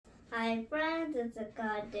Hi friends, it's a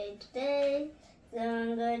card day today, so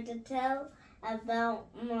I'm going to tell about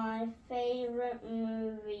my favorite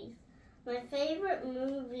movies. My favorite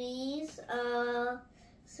movies are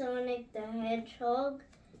Sonic the Hedgehog,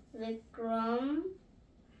 Vikram,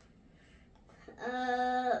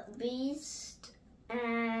 Beast,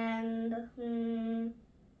 and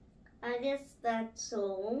I guess that's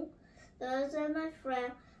all. Those are my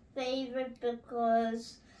favorite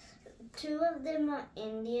because two of them are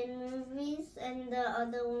Indian movies and the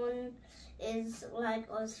other one is like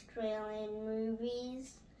Australian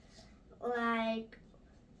movies. Like,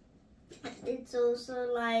 it's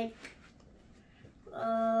also like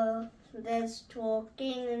there's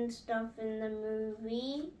talking and stuff in the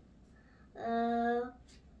movie.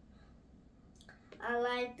 I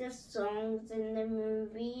like the songs in the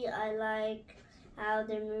movie. I like how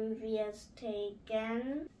the movie is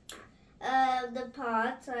taken. The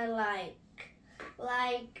parts I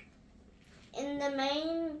like in the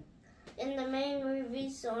main movie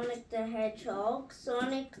Sonic the Hedgehog,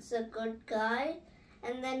 Sonic's a good guy,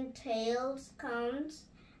 and then Tails comes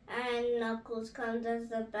and Knuckles comes as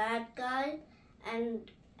the bad guy,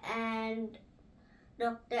 and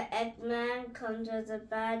Dr. Eggman comes as a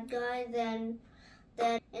bad guy. Then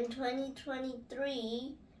in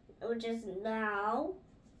 2023, which is now,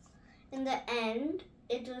 in the end,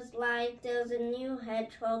 it was like there was a new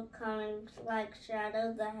hedgehog coming, like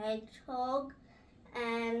Shadow the Hedgehog,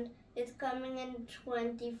 and it's coming in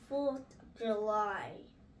 24th July.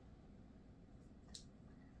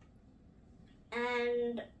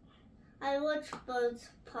 And I watched both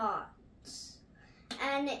parts.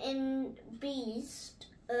 And in Beast,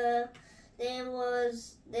 there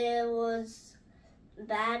was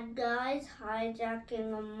bad guys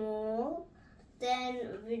hijacking a mall.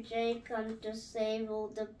 Then Vijay comes to save all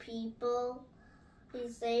the people he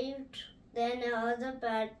saved. Then another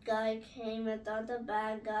bad guy came with other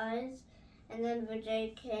bad guys. And then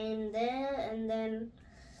Vijay came there. And then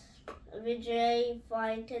Vijay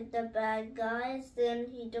fighted the bad guys. Then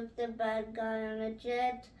he took the bad guy on a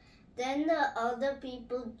jet. Then the other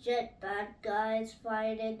people, jet bad guys,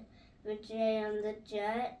 fighted Vijay on the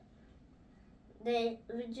jet.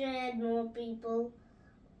 Vijay had more people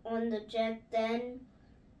on the jet than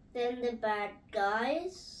the bad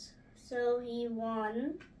guys, so he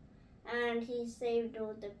won and he saved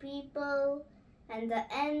all the people. And the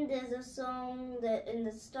end there's a song, in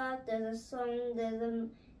the start there's a song, in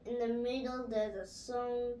the middle there's a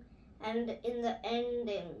song, and in the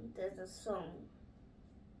ending there's a song.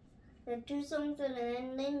 There are two songs in the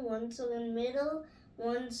ending, one song in the middle,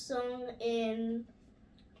 one song in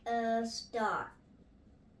start.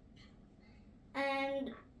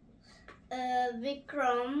 And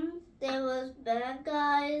Vikram, there was bad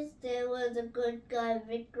guys, there was a good guy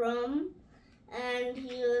Vikram, and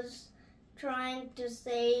he was trying to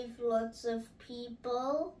save lots of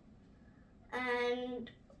people, and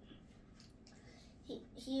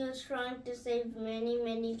he was trying to save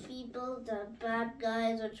many people. The bad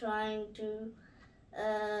guys were trying to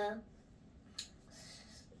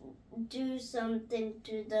do something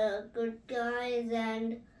to the good guys,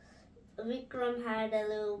 and Vikram had a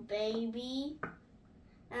little baby,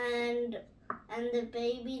 and the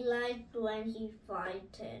baby liked when he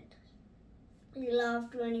fighted. He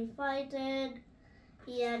laughed when he fighted.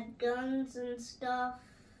 He had guns and stuff,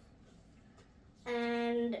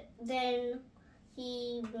 and then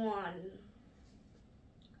he won.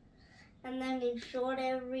 And then he shot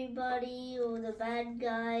everybody, all the bad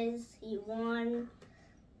guys. He won.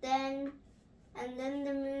 And then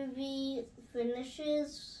the movie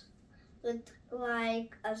finishes with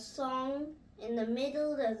like a song. In the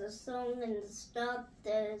middle there's a song, in the start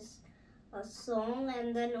there's a song,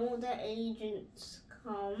 and then all the agents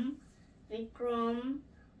come, Vikram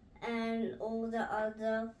and all the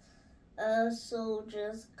other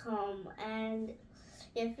soldiers come, and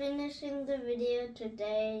you're finishing the video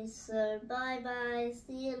today, so bye bye,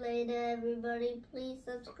 see you later everybody. Please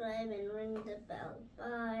subscribe and ring the bell.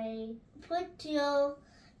 Bye. Put your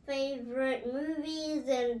favorite movies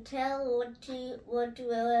and tell what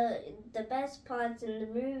were the best parts in the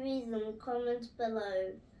movies in the comments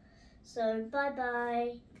below. So bye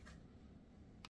bye.